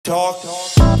Talk.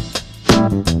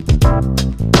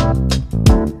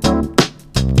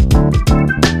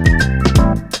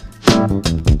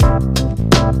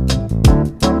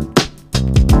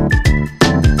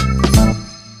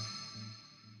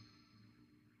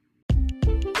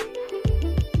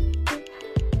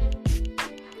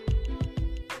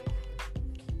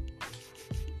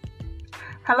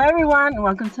 Hello everyone, and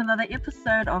welcome to another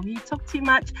episode of You Talk Too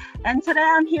Much. And today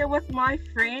I'm here with my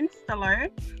friend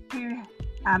Stallone, who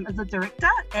is a director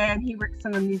and he works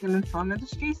in the New Zealand film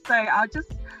industry. So I'll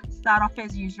just start off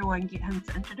as usual and get him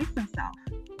to introduce himself.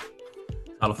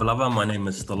 Alofa lava, my name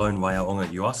is Stallone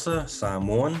Waiaonga Yuasa,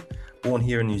 Samoan, born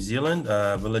here in New Zealand,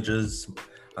 villages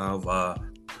of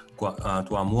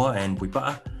Tuamua and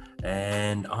Puipa'a.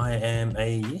 And I am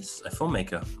a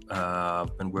filmmaker.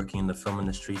 I've been working in the film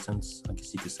industry since, I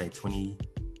guess you could say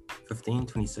 2015,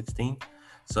 2016.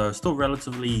 So still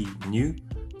relatively new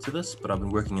to this, but I've been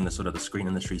working in the screen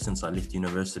industry since I left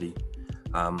university.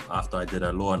 After I did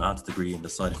a law and arts degree and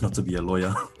decided not to be a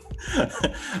lawyer.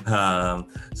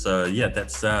 So yeah,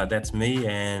 that's me.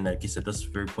 And I guess at this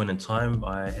very point in time,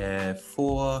 I have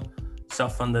 4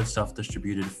 self-funded,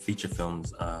 self-distributed feature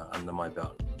films under my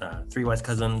belt. 3 Wise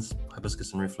Cousins,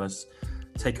 Hibiscus and Ruthless,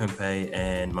 Take Home Pay,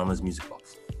 and Mama's Music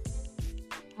Box.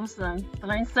 Awesome.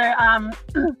 So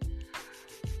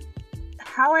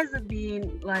how has it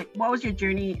been, what was your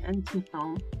journey into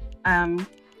film? Can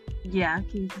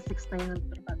you just explain a little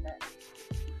bit about that?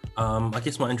 I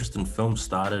guess my interest in film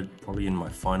started probably in my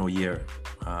final year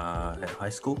at high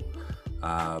school.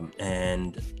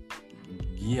 And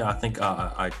yeah, I think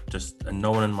I just,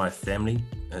 no one in my family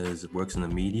works in the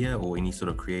media or any sort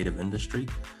of creative industry.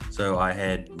 So I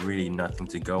had really nothing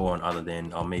to go on other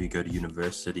than I'll maybe go to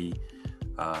university.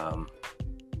 So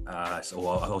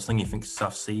I was thinking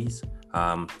South Seas,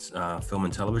 film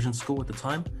and television school at the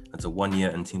time. It's a 1-year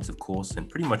intensive course, and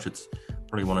pretty much it's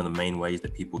probably one of the main ways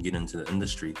that people get into the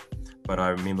industry. But I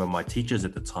remember my teachers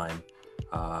at the time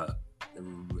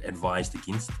advised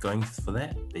against going for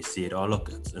that. They said, oh look,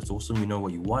 it's awesome, you know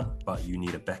what you want, but you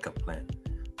need a backup plan.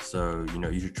 So,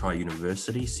 you should try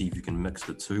university, see if you can mix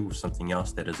the two with something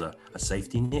else that is a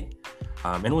safety net.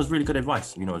 And it was really good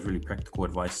advice. It was really practical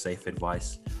advice, safe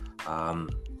advice.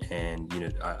 And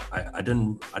I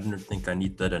didn't think I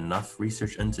needed enough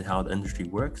research into how the industry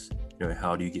works.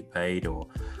 How do you get paid, or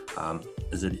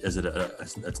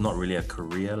it's not really a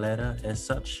career ladder as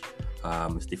such.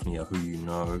 It's definitely a who you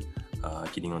know,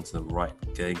 getting onto the right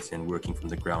gigs and working from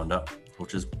the ground up,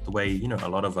 which is the way a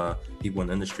lot of people in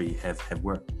the industry have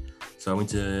worked. So I went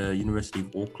to University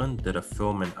of Auckland, did a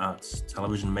film and arts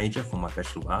television major for my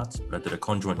Bachelor of Arts, but I did a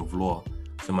conjoint of law.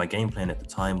 So my game plan at the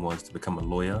time was to become a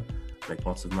lawyer, make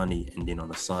lots of money, and then on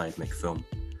the side make film.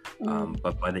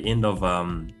 But by the end of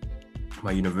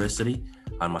my university,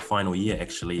 my final year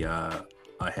actually, I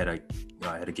had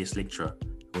a guest lecturer.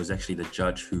 It was actually the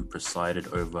judge who presided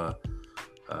over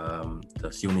the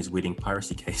Sione's wedding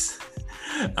piracy case.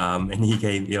 And he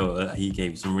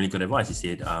gave some really good advice. He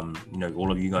said,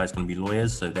 all of you guys going to be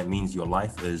lawyers, so that means your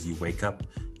life is you wake up,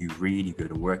 you read, you go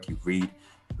to work, you read,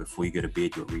 before you go to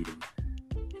bed, you're reading.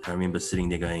 I remember sitting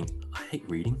there going, I hate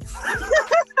reading.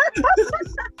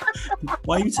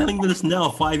 Why are you telling me this now,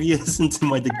 5 years into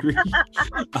my degree?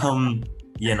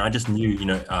 And I just knew,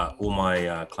 all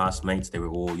my classmates, they were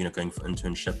all, going for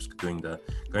internships, going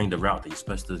the route that you're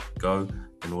supposed to go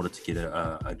in order to get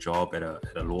a job at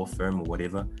a law firm or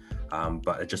whatever.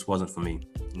 But it just wasn't for me.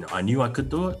 I knew I could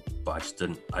do it, but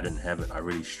I didn't have it. I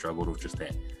really struggled with just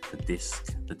the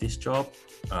desk job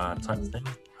type thing.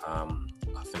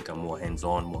 I think I'm more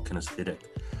hands-on, more kinesthetic.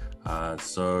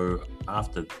 So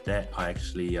after that, I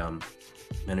actually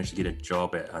managed to get a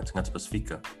job at Tangata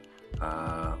Pasifika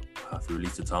through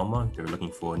Lisa Talma. They were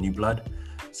looking for new blood.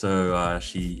 So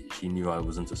she knew I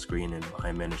was into screen, and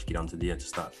I managed to get onto there to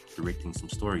start directing some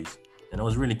stories. And it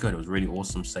was really good. It was a really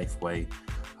awesome, safe way,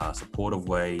 supportive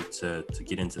way to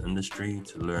get into industry,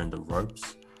 to learn the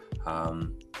ropes.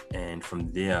 And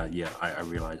from there, I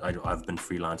realized I've been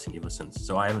freelancing ever since.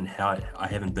 So I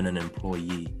haven't been an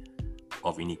employee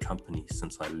of any company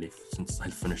since I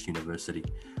finished university.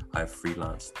 I've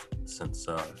freelanced since.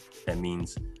 That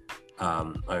means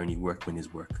I only work when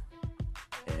there's work.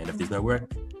 And if there's no work,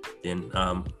 then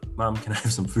Mom, can I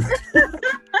have some food?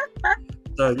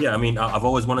 So yeah, I've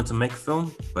always wanted to make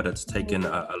film, but it's taken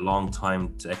a long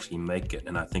time to actually make it.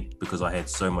 And I think because I had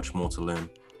so much more to learn.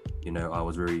 I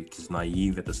was very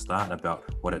naive at the start about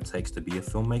what it takes to be a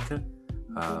filmmaker.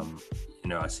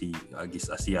 I see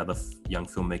other young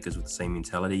filmmakers with the same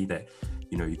mentality that,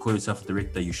 you call yourself a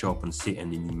director, you show up on set,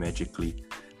 and then you magically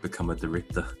become a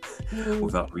director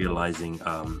without realizing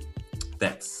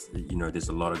that's, you know, there's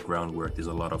a lot of groundwork, there's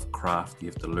a lot of craft you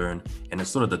have to learn, and it's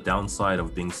sort of the downside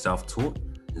of being self-taught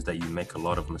is that you make a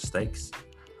lot of mistakes,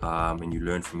 and you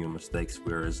learn from your mistakes.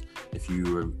 Whereas if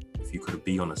you could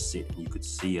be on a set and you could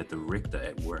see a director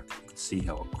at work, you could see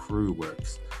how a crew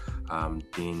works,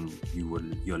 then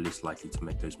you're less likely to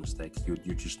make those mistakes. You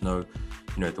just know,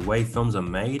 you know, the way films are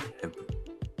made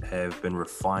have been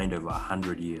refined over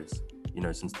 100 years, you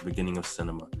know, since the beginning of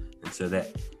cinema, and so that,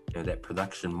 you know, that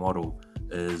production model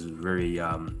is very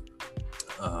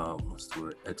what's the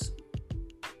word? It's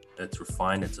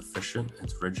refined, it's efficient,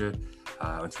 it's rigid,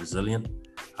 it's resilient.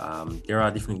 There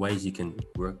are different ways you can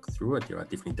work through it. There are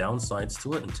definitely downsides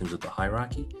to it in terms of the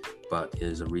hierarchy, but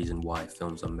there's a reason why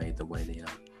films are made the way they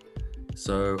are.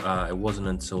 So it wasn't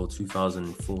until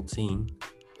 2014,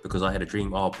 because I had a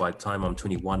dream, by the time I'm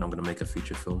 21, I'm going to make a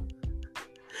feature film.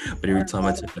 But every time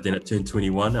I turned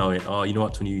 21, I went, you know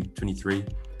what, 23,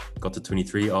 got to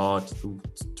 23,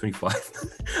 25.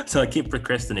 So I kept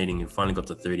procrastinating and finally got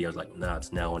to 30. I was like, nah,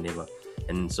 it's now or never.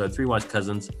 And so Three Wise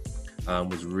Cousins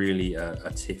was really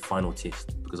a final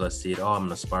test, because I said, I'm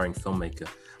an aspiring filmmaker,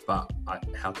 but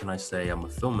how can I say I'm a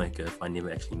filmmaker if I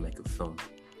never actually make a film?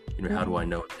 You know, how do I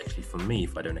know it's actually for me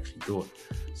if I don't actually do it?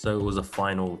 So it was a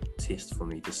final test for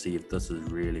me to see if this is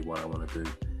really what I want to do,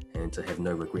 and to have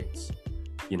no regrets.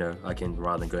 You know, I can,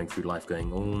 rather than going through life going,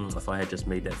 if I had just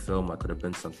made that film, I could have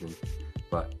been something.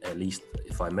 But at least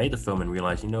if I made the film and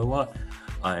realized, you know what,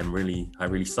 I really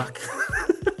suck,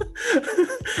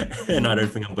 and I don't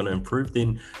think I'm going to improve,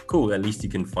 then cool, at least you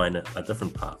can find a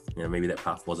different path. You know, maybe that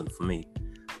path wasn't for me.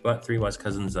 But Three Wise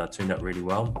Cousins turned out really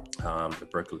well.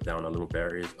 It broke down a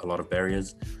lot of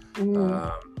barriers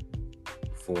for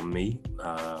me,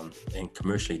 and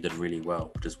commercially did really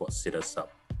well, which is what set us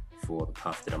up for the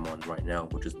path that I'm on right now,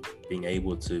 which is being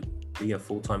able to be a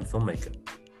full-time filmmaker.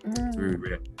 It's very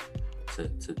rare to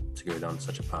go down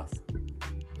such a path.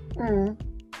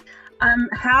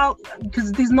 How,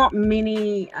 because there's not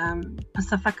many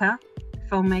Pacifica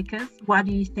filmmakers, why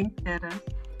do you think that is?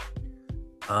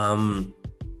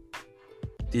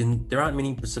 There aren't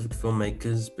many Pacific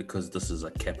filmmakers because this is a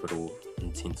capital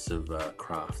intensive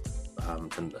craft.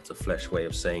 And that's a flash way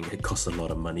of saying it costs a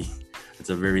lot of money. It's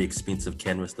a very expensive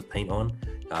canvas to paint on.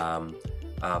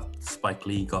 Spike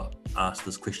Lee got asked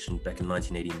this question back in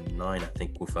 1989, I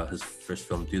think, with his first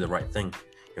film, Do the Right Thing.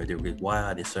 You know, why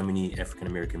are there so many African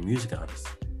American music artists,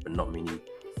 but not many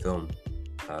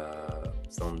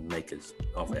filmmakers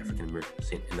of African American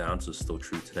descent? And the answer is still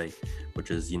true today,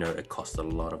 which is, you know, it costs a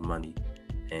lot of money,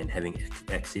 and having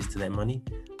access to that money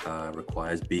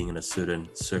requires being in a certain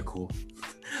circle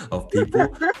of people,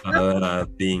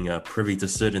 being privy to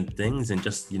certain things, and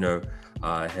just, you know,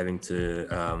 having to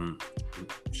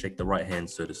shake the right hand,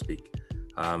 so to speak.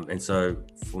 And so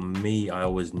for me, I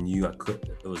always knew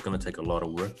it was going to take a lot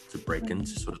of work to break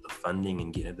into sort of the funding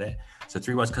and get at that. So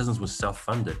Three Wise Cousins was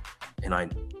self-funded,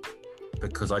 and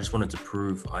because I just wanted to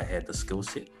prove I had the skill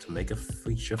set to make a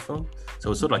feature film. So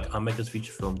it's sort of like, I make this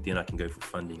feature film, then I can go for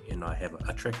funding, and I have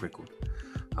a track record.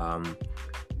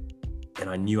 And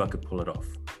I knew I could pull it off.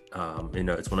 You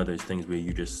know, it's one of those things where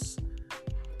you just,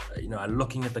 you know, I'm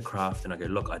looking at the craft and I go,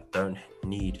 look, I don't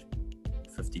need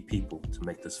 50 people to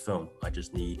make this film. I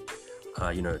just need,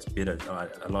 you know, it's better.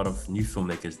 A lot of new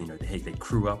filmmakers, you know, they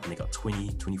crew up and they got 20,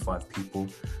 25 people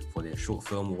for their short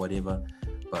film or whatever.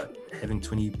 But having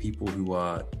 20 people who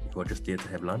are just there to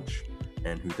have lunch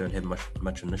and who don't have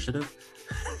much initiative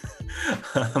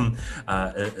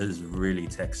is really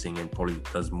taxing, and probably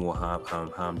does more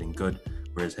harm than good.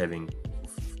 Whereas I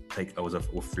was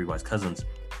with Three Wise Cousins,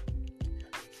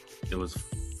 there was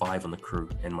 5 on the crew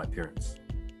and my parents.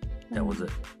 That was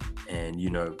it. And, you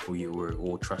know, we were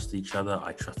all trusted each other.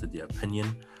 I trusted their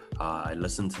opinion. I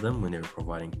listened to them when they were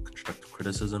providing constructive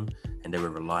criticism, and they were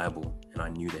reliable, and I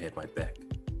knew they had my back.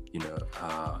 You know,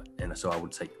 and so I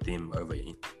would take them over,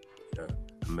 you know,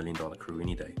 $1 million crew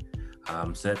any day.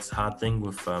 So that's a hard thing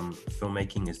with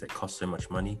filmmaking, is that it costs so much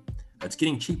money. It's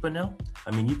getting cheaper now.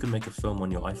 I mean, you can make a film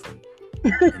on your iPhone.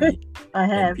 I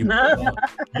have.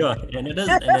 Yeah, and it is,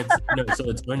 and it's, you know, so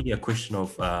it's only a question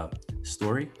of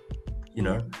story, you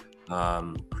know,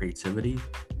 creativity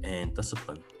and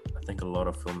discipline. I think a lot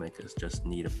of filmmakers just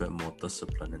need a bit more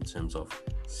discipline in terms of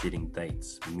setting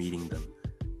dates, meeting them.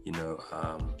 You know,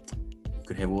 you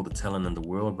could have all the talent in the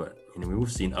world, but, you know,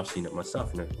 I've seen it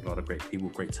myself, you know, a lot of great people,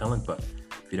 great talent, but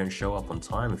if you don't show up on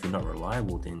time, if you're not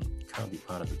reliable, then you can't be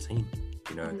part of the team.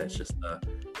 You know, that's just,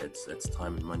 it's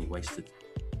time and money wasted.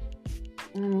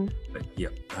 But yeah,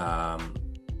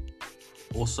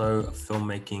 also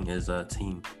filmmaking is a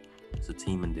team. It's a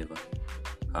team endeavor.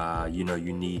 You know,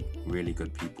 you need really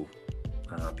good people,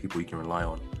 people you can rely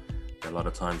on. A lot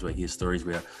of times we hear stories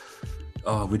where,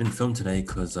 oh, we didn't film today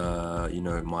because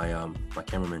my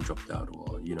cameraman dropped out,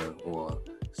 or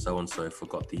so and so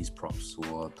forgot these props,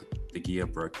 or the gear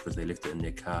broke because they left it in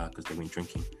their car because they went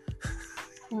drinking.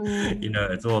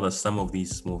 It's all the sum of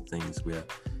these small things where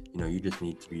you just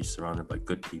need to be surrounded by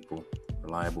good people,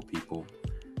 reliable people,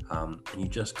 and you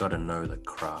just got to know the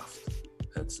craft.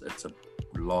 It's a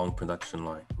long production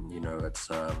line. It's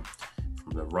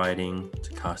from the writing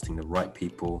to casting the right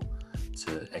people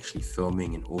to actually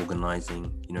filming and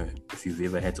organizing. If you've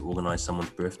ever had to organize someone's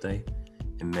birthday,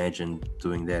 imagine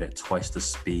doing that at twice the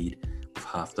speed with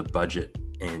half the budget,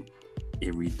 and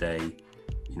every day,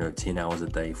 10 hours a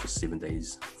day for 7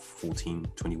 days, 14,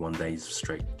 21 days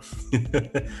straight.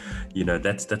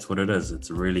 That's what it is. It's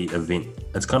really event.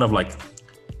 It's kind of like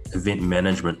event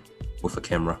management with a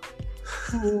camera.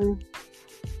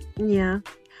 Yeah.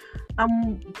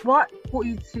 What brought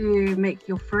you to make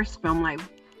your first film?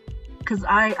 Because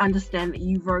I understand that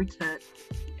you wrote it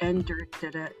and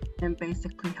directed it and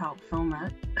basically helped film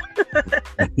it.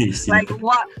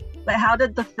 How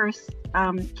did the first?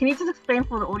 Can you just explain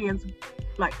for the audience,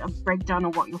 a breakdown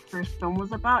of what your first film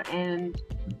was about and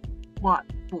what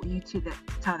brought you to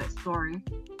tell that story?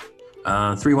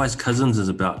 Three Wise Cousins is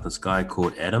about this guy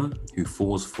called Adam who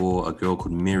falls for a girl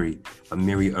called Mary, but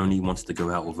Mary only wants to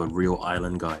go out with a real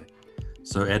island guy.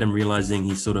 So Adam, realizing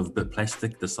he's sort of a bit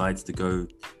plastic, decides to go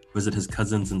visit his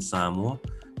cousins in Samoa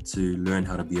to learn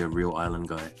how to be a real island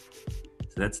guy.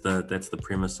 So that's the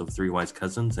premise of Three Wise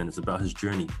Cousins, and it's about his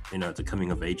journey. It's a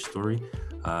coming of age story.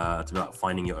 It's about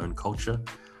finding your own culture.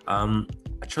 I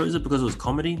chose it because it was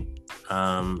comedy.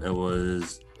 It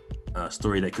was a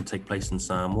story that could take place in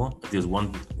Samoa. If there's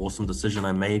one awesome decision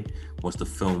I made, was to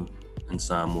film in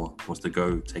Samoa, was to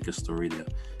go take a story there.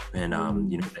 And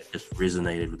that just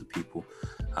resonated with the people.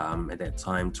 At that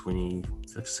time,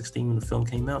 2016, when the film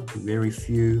came out, very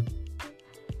few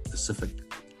Pacific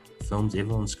films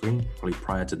ever on screen. Probably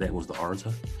prior to that was The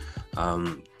Orator,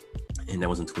 and that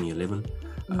was in 2011.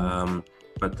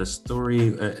 But the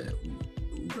story, it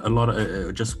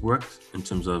just worked in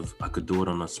terms of I could do it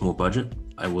on a small budget.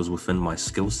 I was within my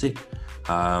skill set.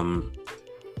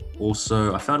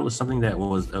 Also, I found it was something that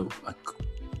was a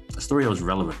story that was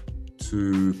relevant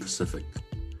to Pacific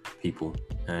people,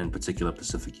 and in particular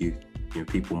Pacific youth,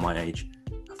 people my age.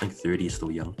 I think 30 is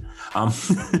still young.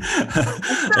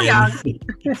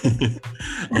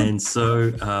 And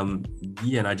so,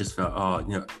 and I just felt,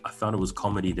 I found it was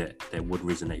comedy that would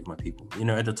resonate with my people.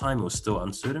 At the time it was still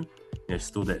uncertain.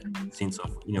 Still that sense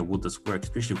of, would this work?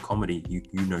 Especially with comedy,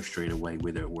 you know straight away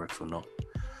whether it works or not.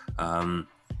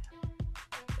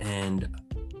 And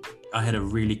I had a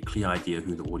really clear idea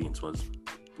who the audience was.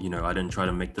 I didn't try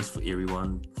to make this for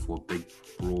everyone, for a big,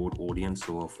 broad audience,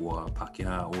 or for a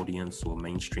Pākehā audience or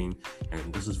mainstream.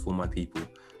 And this is for my people.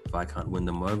 If I can't win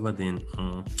them over, then,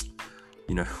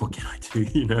 what can I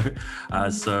do?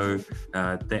 So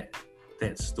that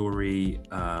story,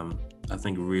 I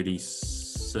think, really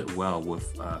sit well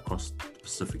with across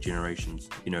Pacific generations.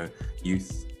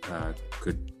 Youth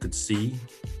could see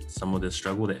some of the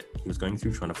struggle that he was going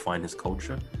through, trying to find his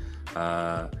culture.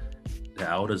 The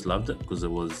elders loved it because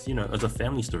it was, it was a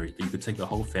family story. You could take the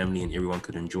whole family and everyone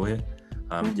could enjoy it.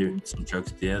 There are some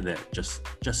jokes there that just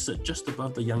sit just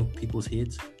above the young people's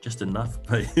heads, just enough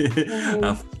but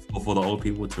for the old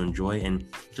people to enjoy. And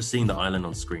just seeing the island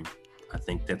on screen, I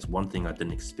think that's one thing I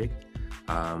didn't expect.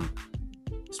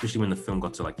 Especially when the film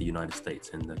got to the United States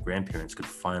and the grandparents could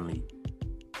finally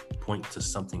point to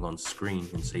something on screen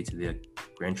and say to their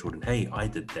grandchildren, hey, I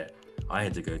did that. I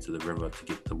had to go to the river to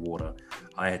get the water.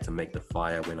 I had to make the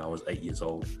fire when I was 8 years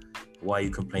old. Why are you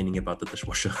complaining about the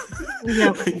dishwasher?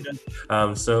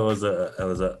 So it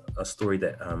was a story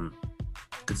that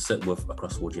could sit with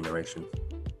across all generations.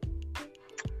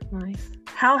 Nice.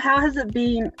 How has it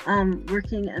been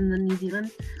working in the New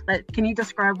Zealand? Can you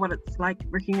describe what it's like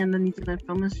working in the New Zealand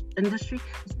film industry,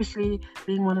 especially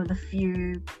being one of the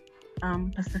few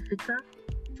Pacifica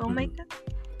filmmakers?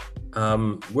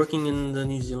 Working in the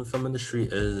New Zealand film industry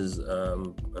is,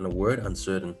 in a word,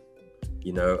 uncertain.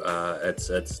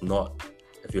 It's not.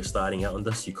 If you're starting out on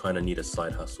this, you kind of need a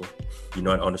side hustle. A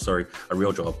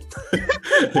real job.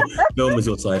 Film is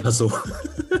your side hustle.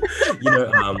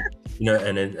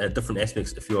 And in different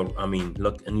aspects.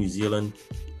 Look, in New Zealand,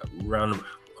 around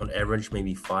on average,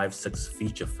 maybe 5-6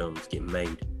 feature films get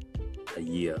made a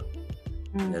year.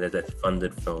 That's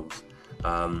funded films.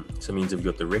 So it means if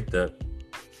you're a director,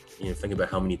 think about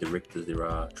how many directors there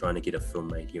are trying to get a film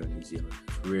made here in New Zealand.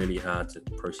 It's really hard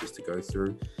process to go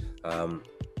through.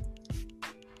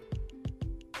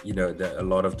 That a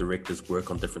lot of directors work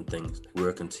on different things. They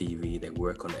work on TV, they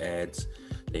work on ads,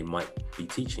 they might be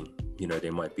teaching. They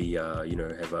might be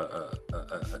have a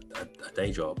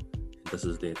day job. This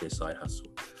is their side hustle.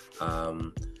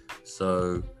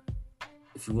 So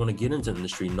if you want to get into the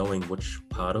industry, knowing which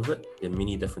part of it, there are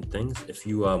many different things. If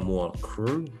you are more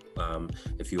crew,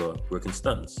 if you are working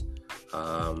stunts,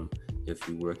 if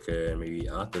you work in maybe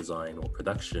art design or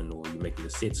production, or you're making the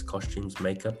sets, costumes,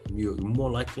 makeup, you're more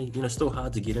likely, still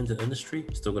hard to get into the industry.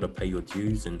 You still got to pay your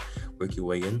dues and work your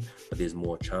way in, but there's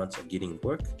more chance of getting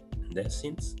work in that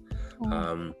sense.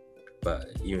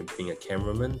 But being a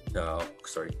cameraman,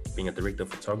 being a director of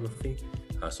photography,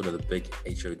 sort of the big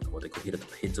HO, what they call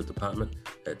heads of department,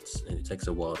 it takes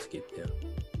a while to get there.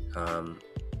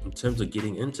 In terms of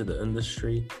getting into the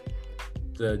industry,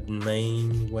 the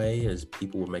main way is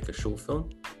people will make a short film,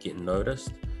 get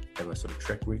noticed, have a sort of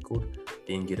track record,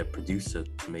 then get a producer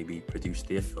to maybe produce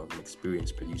their film, an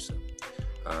experienced producer.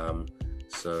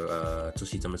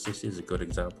 Toshi Tamasese is a good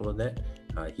example of that.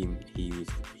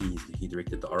 He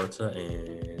directed The Orator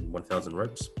and 1000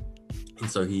 Ropes, and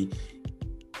so he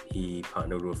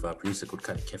partnered with a producer called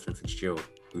Catherine Fitzgerald,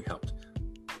 who helped.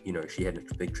 She had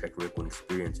a big track record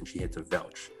experience, and she had to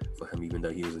vouch for him, even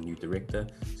though he was a new director.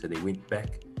 So they went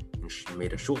back, and she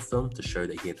made a short film to show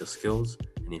that he had the skills,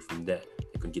 and then from that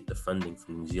they could get the funding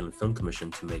from the New Zealand Film Commission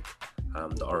to make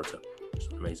The Orator, which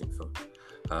is an amazing film.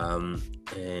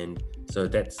 And so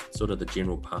that's sort of the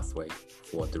general pathway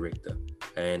for a director,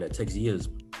 and it takes years.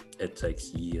 I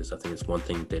think it's one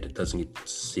thing that it doesn't get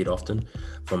said often.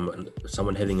 From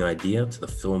someone having an idea to the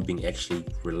film being actually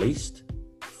released,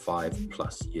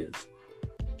 5+ years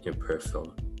per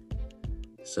film.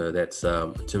 So that's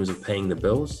in terms of paying the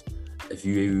bills. If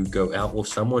you go out with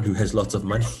someone who has lots of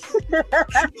money, that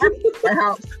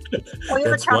helps. Well, you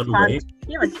have a trust fund.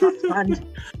 You have a trust fund.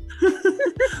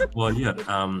 Well, yeah,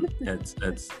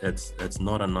 it's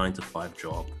not a 9-to-5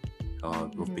 job.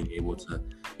 Of being able to,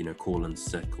 call in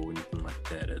sick or anything like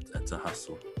that. It's a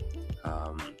hustle.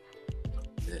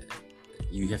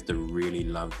 You have to really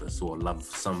love this, or love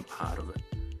some part of it,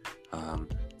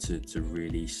 to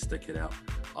really stick it out.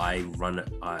 I run it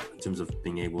in terms of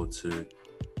being able to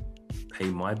pay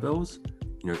my bills.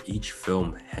 Each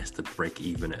film has to break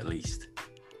even at least.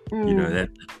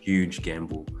 That's a huge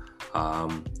gamble.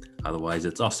 Otherwise,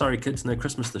 it's sorry kids, no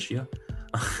Christmas this year.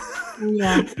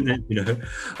 Yeah.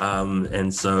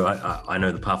 And so I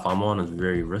know the path I'm on is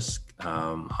very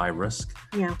high risk.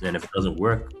 Yeah. And if it doesn't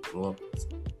work, well,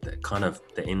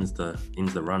 that ends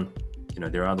the run.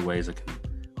 There are other ways I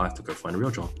have to go find a real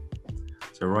job.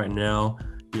 So right now,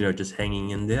 just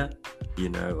hanging in there,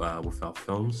 with our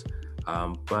films.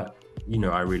 But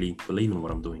I really believe in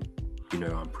what I'm doing.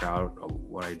 I'm proud of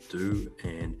what I do,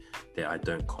 and that I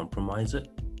don't compromise it.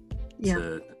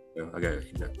 Yeah.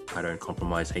 I don't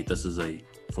compromise. Hey, this is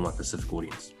for my Pacific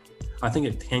audience. I think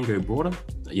it can go broader.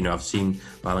 I've seen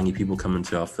Palangi people come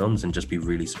into our films and just be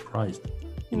really surprised,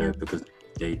 because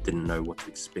they didn't know what to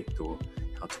expect or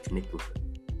how to connect with it.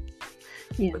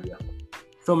 Yeah. But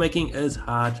filmmaking is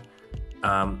hard.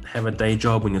 Have a day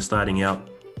job when you're starting out.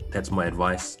 That's my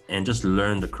advice. And just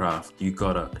learn the craft.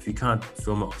 If you can't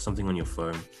film something on your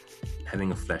phone,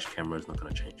 having a flash camera is not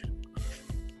going to change it.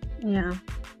 Yeah.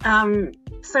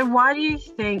 So why do you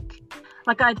think,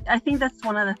 I think that's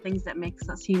one of the things that makes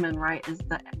us human, right? Is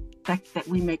the fact that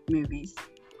we make movies.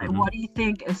 What do you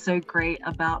think is so great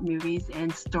about movies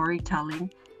and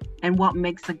storytelling, and what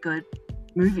makes a good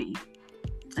movie,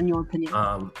 in your opinion?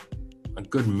 A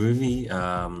good movie,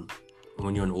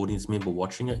 when you're an audience member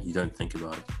watching it, you don't think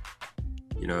about it.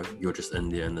 You're just in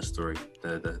there in the story.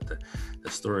 The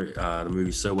story, the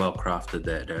movie's so well crafted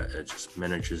that it just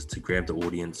manages to grab the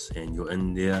audience, and you're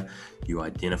in there. You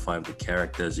identify with the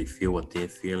characters. You feel what they're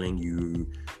feeling. You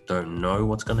don't know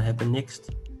what's going to happen next.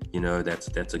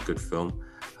 That's a good film,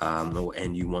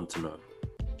 and you want to know.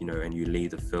 And you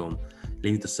leave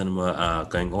the cinema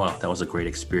going, wow, that was a great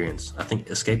experience. I think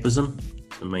escapism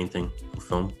is the main thing for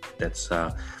film. That's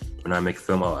when I make a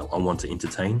film, I want to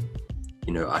entertain.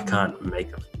 I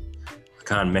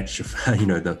can't match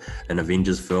an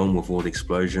Avengers film with all the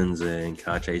explosions and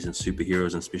car chases and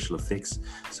superheroes and special effects.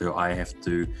 So I have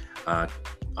to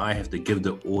give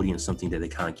the audience something that they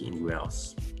can't get anywhere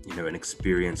else. An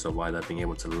experience of either being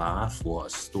able to laugh, or a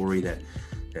story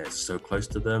that's so close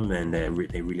to them and they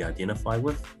really identify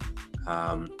with.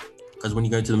 Because when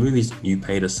you go to the movies, you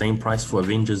pay the same price for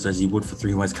Avengers as you would for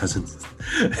Three Wise Cousins.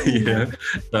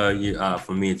 So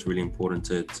for me, it's really important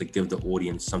to give the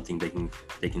audience something they can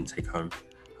take home,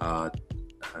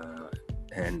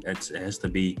 and it has to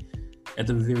be, at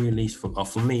the very least,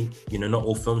 for me. Not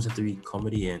all films have to be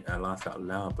comedy and laugh out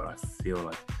loud, but I feel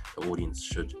like the audience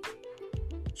should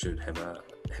have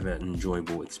an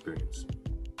enjoyable experience.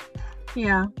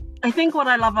 Yeah. I think what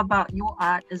I love about your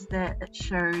art is that it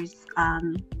shows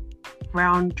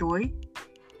brown joy.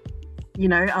 You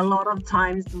know, a lot of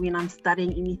times when I'm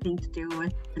studying anything to do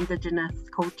with Indigenous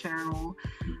culture or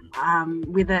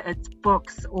whether it's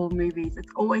books or movies,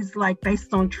 it's always like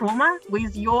based on trauma.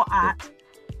 Whereas your art,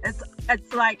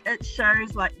 it's like it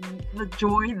shows like the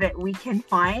joy that we can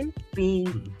find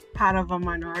being part of a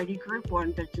minority group or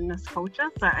Indigenous culture.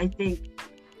 So I think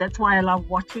that's why I love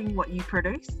watching what you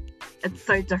produce. It's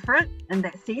so different in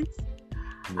that sense.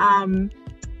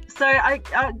 So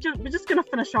we're just gonna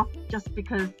finish off just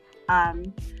because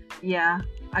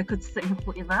I could sit here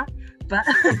forever, but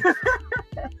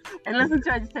and listen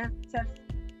to it.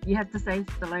 You have to say,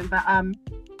 Stallone. But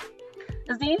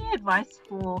is there any advice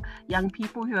for young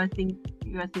people who are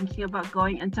thinking about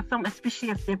going into film, especially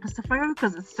if they're Pacifico,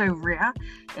 because it's so rare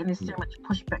and there's so much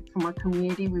pushback from our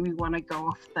community where we want to go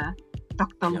off the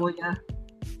doctor, lawyer,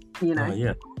 you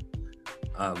know?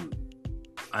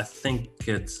 I think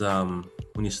it's when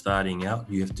you're starting out,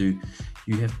 you have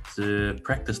to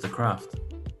practice the craft.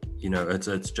 You know,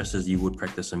 it's just as you would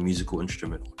practice a musical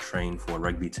instrument or train for a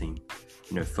rugby team.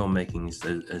 You know, filmmaking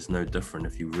is no different.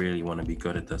 If you really want to be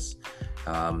good at this,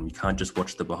 you can't just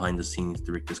watch the behind the scenes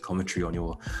director's commentary on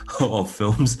your of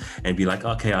films and be like,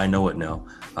 okay, I know it now.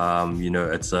 You know,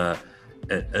 it's a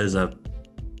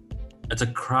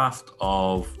craft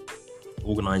of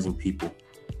organizing people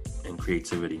and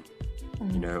creativity.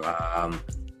 You know,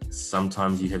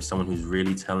 sometimes you have someone who's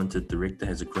really talented director,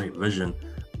 has a great vision,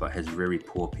 but has very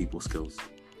poor people skills.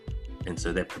 And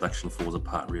so that production falls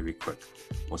apart really quick.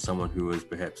 Or someone who is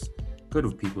perhaps good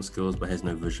with people skills, but has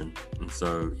no vision. And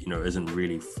so, you know, isn't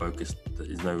really focused.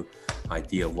 There's no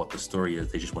idea of what the story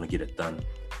is. They just want to get it done.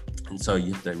 And so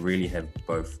you have to really have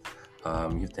both.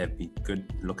 You have to be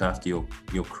good, look after your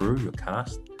crew, your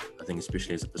cast. I think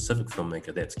especially as a Pacific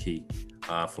filmmaker, that's key.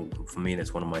 For me,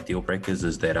 that's one of my deal breakers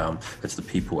is that it's the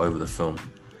people over the film.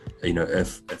 You know,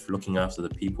 if looking after the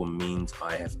people means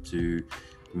I have to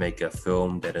make a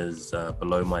film that is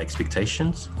below my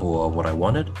expectations or what I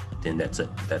wanted, then that's it.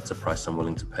 That's a price I'm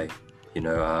willing to pay. You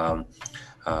know,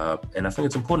 and I think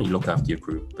it's important you look after your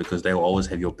crew because they will always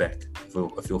have your back.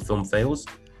 If your film fails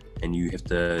and you have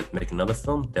to make another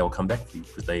film, they will come back for you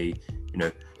because they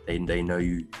know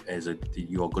you as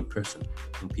you're a good person,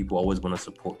 and people always want to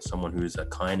support someone who is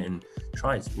kind and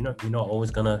tries. You know, you're not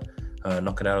always gonna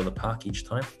knock it out of the park each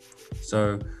time.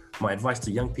 So my advice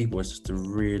to young people is just to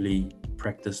really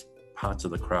practice parts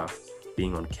of the craft.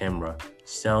 Being on camera,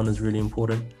 sound is really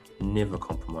important. Never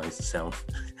compromise the sound.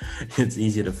 It's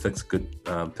easier to fix good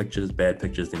bad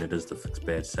pictures than it is to fix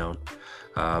bad sound.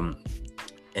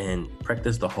 And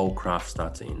practice the whole craft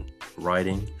start to end.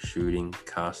 Writing, shooting,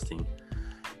 casting,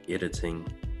 editing,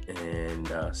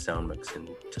 and sound mix, and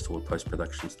just all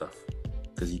post-production stuff.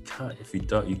 Because you can't, if you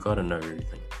don't, you gotta know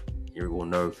everything. You will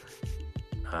know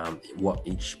what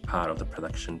each part of the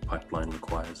production pipeline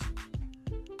requires.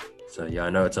 So yeah, I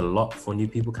know it's a lot for new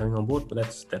people coming on board, but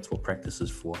that's what practice is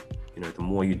for. You know, the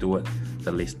more you do it,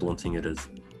 the less daunting it is.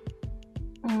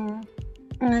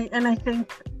 And I think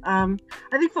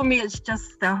for me, it's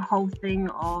just the whole thing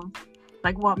of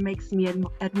like what makes me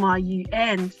admire you,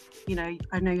 and you know,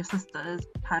 I know your sister is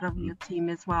part of your team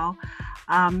as well.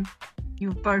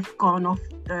 You've both gone off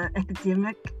the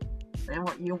academic and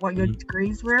what your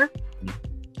degrees were.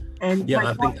 And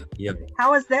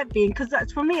how has that been? Because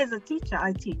that's for me as a teacher,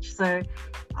 I teach. So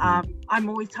I'm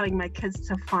always telling my kids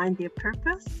to find their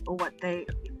purpose or what they,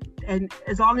 and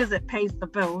as long as it pays the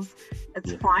bills,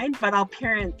 it's fine. But our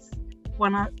parents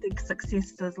want to think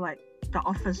success is like the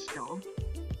office job.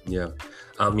 Yeah,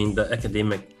 I mean, the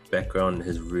academic background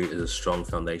is a strong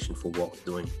foundation for what we're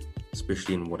doing,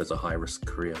 especially in what is a high-risk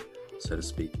career, so to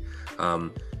speak.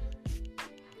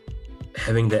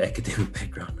 Having the academic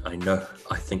background, I know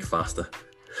I think faster.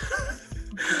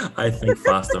 I think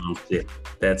faster on set.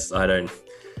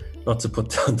 Not to put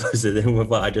down those of them,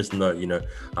 but I just know, you know,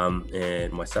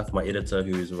 and myself, my editor,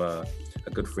 who's a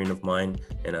good friend of mine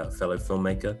and a fellow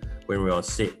filmmaker, when we're on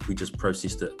set, we just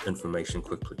process the information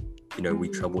quickly. You know, we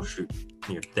troubleshoot,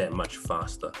 you know, that much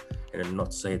faster. And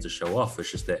not to say it's a show off,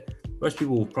 it's just that most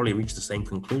people will probably reach the same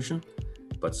conclusion,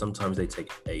 but sometimes they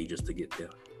take ages to get there.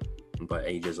 And by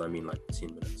ages, I mean like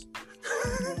 10 minutes,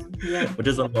 which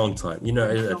is a long time. You know,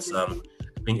 it's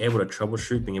being able to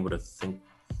troubleshoot, being able to think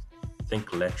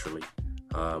laterally.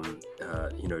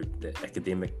 You know, the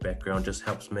academic background just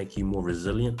helps make you more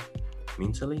resilient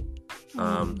mentally.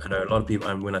 I know a lot of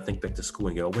people, when I think back to school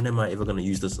and go, when am I ever going to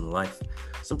use this in life?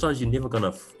 Sometimes you're never going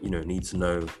to, you know, need to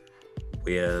know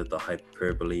where the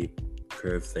hyperbole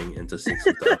curve thing intersects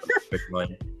with the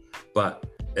line. But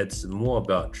it's more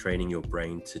about training your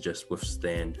brain to just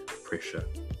withstand pressure,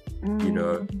 you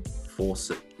know, force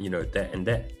it, you know,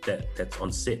 that's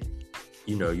on set.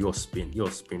 You know, you're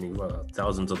spending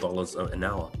thousands of dollars an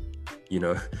hour. You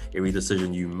know, every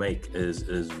decision you make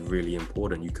is really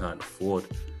important. You can't afford,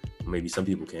 maybe some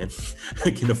people can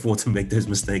afford to make those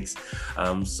mistakes.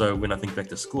 So when I think back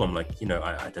to school, I'm like, you know,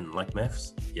 I didn't like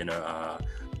maths, you know,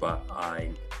 but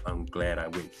I'm glad I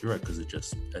went through it because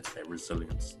it's that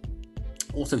resilience.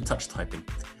 Also touch typing,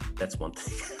 that's one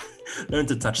thing. Learn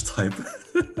to touch type.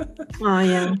 Oh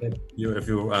yeah.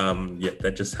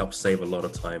 That just helps save a lot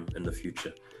of time in the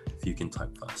future if you can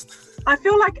type fast. I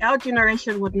feel like our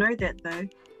generation would know that though.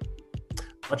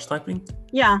 Touch typing?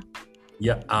 Yeah.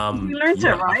 Yeah. You learned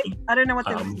it, right? I don't know what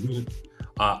that is.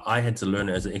 I had to learn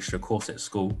it as an extra course at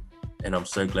school, and I'm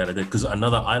so glad I did, because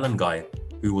another island guy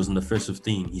who was in the first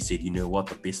 15, he said, you know what,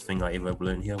 the best thing I ever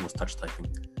learned here was touch typing.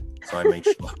 So I made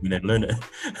sure we didn't learn it.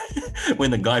 When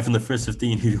the guy from the first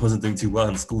 15 who wasn't doing too well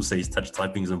in school says touch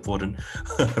typing is important,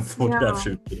 I thought that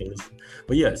should be honest.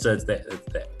 But yeah, so it's that.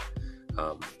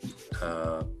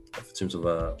 In terms of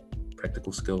a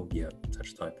practical skill, yeah,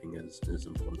 touch typing is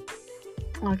important.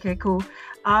 Okay, cool.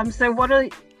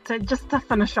 So just to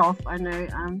finish off, I know.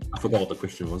 I forgot what the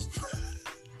question was.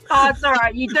 Oh, it's all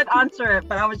right. You did answer it,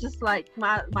 but I was just like,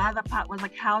 my other part was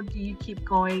like, how do you keep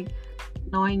going,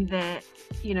 knowing that,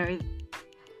 you know,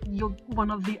 you're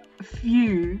one of the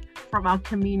few from our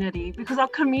community, because our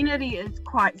community is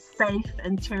quite safe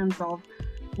in terms of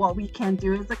what we can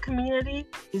do as a community.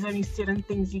 There's only certain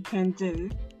things you can do,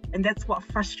 and that's what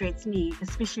frustrates me,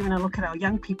 especially when I look at our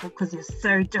young people, because they're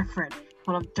so different,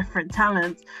 full of different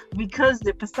talents. Because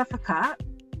they're Pacifica,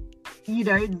 you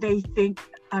know, they think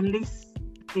unless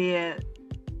they're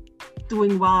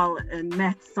doing well in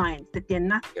math, science, that they're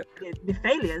not, they're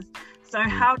failures. So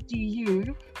how do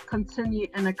you continue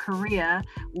in a career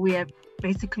where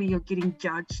basically you're getting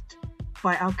judged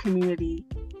by our community,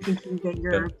 thinking that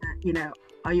you're, you know,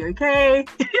 are you okay?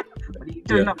 What are you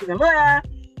doing not being a lawyer?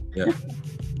 Yeah.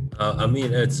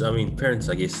 Parents,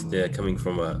 I guess they're coming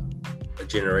from a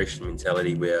generation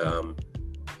mentality where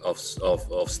of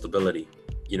stability.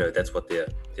 You know, that's what they're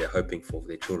hoping for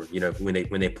their children. You know,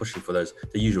 when they're pushing for the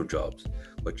usual jobs,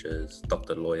 which is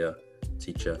doctor, lawyer,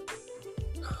 teacher.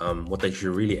 What they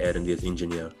should really add in there is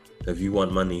engineer. If you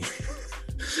want money,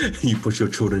 you push your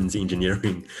children into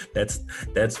engineering.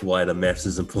 That's why the maths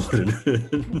is important.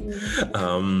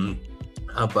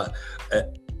 But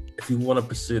if you want to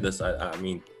pursue this, I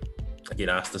get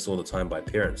asked this all the time by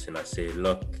parents, and I say,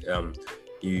 look,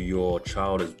 your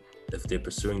child is, if they're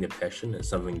pursuing their passion and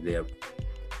something they're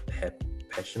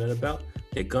passionate about,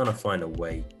 they're gonna find a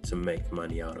way to make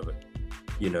money out of it.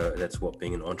 You know, that's what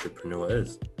being an entrepreneur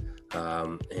is.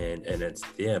 And it's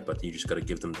there, but you just got to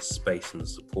give them the space and the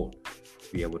support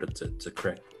to be able to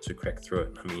crack through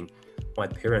it. I mean, my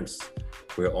parents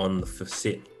were on the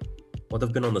set. Well,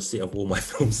 they've been on the set of all my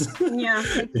films. Yeah,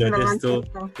 you know,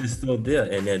 they're still there,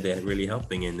 and they're really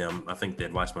helping. And I think the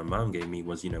advice my mom gave me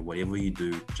was, you know, whatever you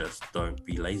do, just don't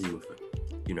be lazy with it.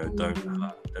 You know, don't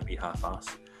be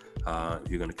half-assed. If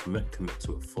you're going to commit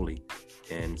to it fully.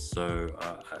 And so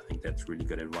I think that's really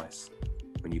good advice.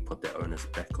 When you put that onus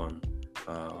back on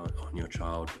your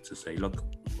child to say, look,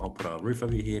 I'll put a roof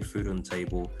over your head, food on the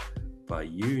table, but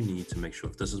you need to make sure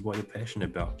if this is what you're passionate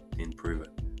about, then prove it.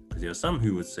 Because there are some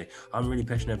who would say, I'm really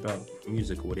passionate about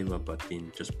music or whatever, but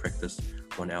then just practice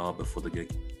 1 hour before the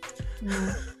gig.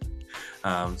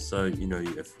 So, you know,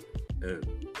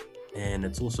 and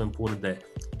it's also important that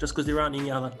just because there aren't any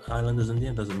other islanders in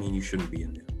there doesn't mean you shouldn't be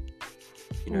in there.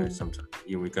 You know, sometimes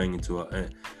we're going into a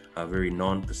very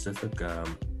non-Pacific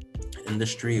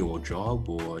industry or job,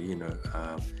 or you know,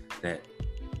 that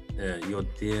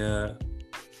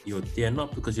you're there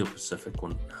not because you're Pacific,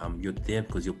 or you're there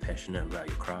because you're passionate about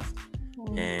your craft,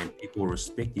 and people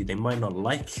respect you. They might not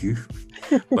like you,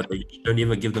 but they don't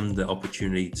ever give them the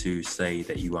opportunity to say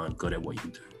that you aren't good at what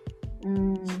you do.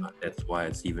 So that's why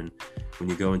it's, even when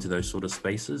you go into those sort of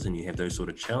spaces and you have those sort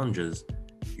of challenges,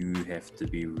 you have to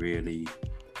be really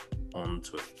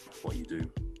onto it, what you do.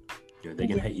 You know, they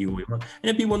can hate you all you want. And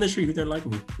there are people in the street who don't like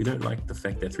me, who don't like the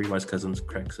fact that Three Wise Cousins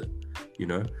cracks it, you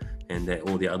know, and that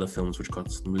all the other films which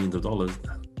cost millions of dollars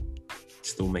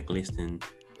still make less than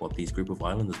what these group of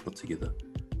islanders put together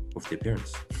with their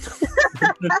parents.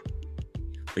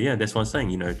 But yeah, that's what I'm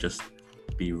saying, you know, just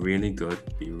be really good,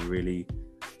 be really,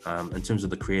 in terms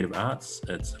of the creative arts,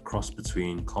 it's a cross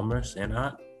between commerce and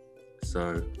art.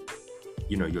 So,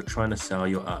 you know, you're trying to sell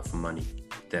your art for money.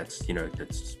 that's, you know,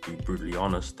 that's, to be brutally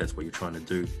honest, that's what you're trying to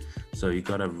do. So you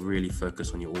got to really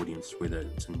focus on your audience, whether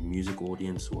it's a music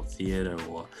audience or theater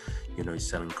or, you know,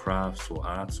 selling crafts or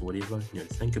arts or whatever. You know,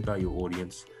 think about your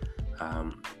audience,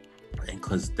 and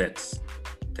because that's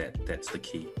the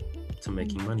key to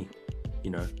making money,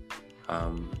 you know.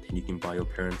 And you can buy your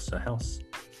parents a house,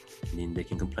 and then they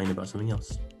can complain about something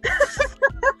else.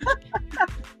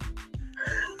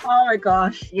 Oh my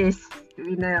gosh, yes,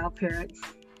 we know our parents.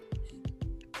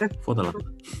 For the love.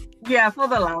 Yeah, for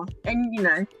the love. And you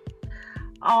know,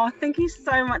 oh, thank you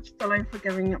so much, Stallone, for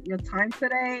giving up your time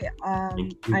today.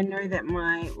 I know that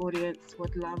my audience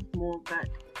would love more, but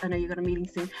I know you got a meeting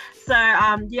soon. So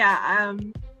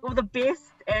all the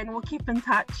best, and we'll keep in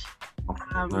touch.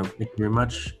 Well, thank you very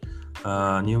much.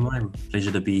 Nehemiah,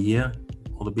 pleasure to be here.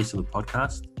 All the best of the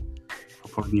podcast.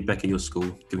 I'll probably be back at your school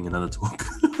giving another talk.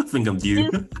 I think I'm due.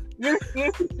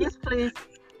 Yes, please.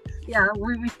 Yeah,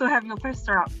 we still have your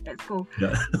poster up at school.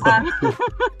 Yeah.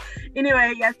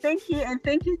 Anyway, yeah, thank you, and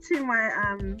thank you to my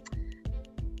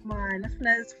my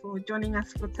listeners for joining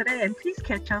us for today. And please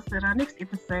catch us at our next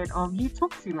episode of You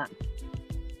Talk Too Much.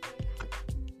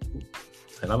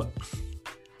 I love it.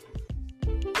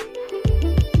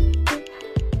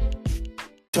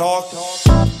 Talk.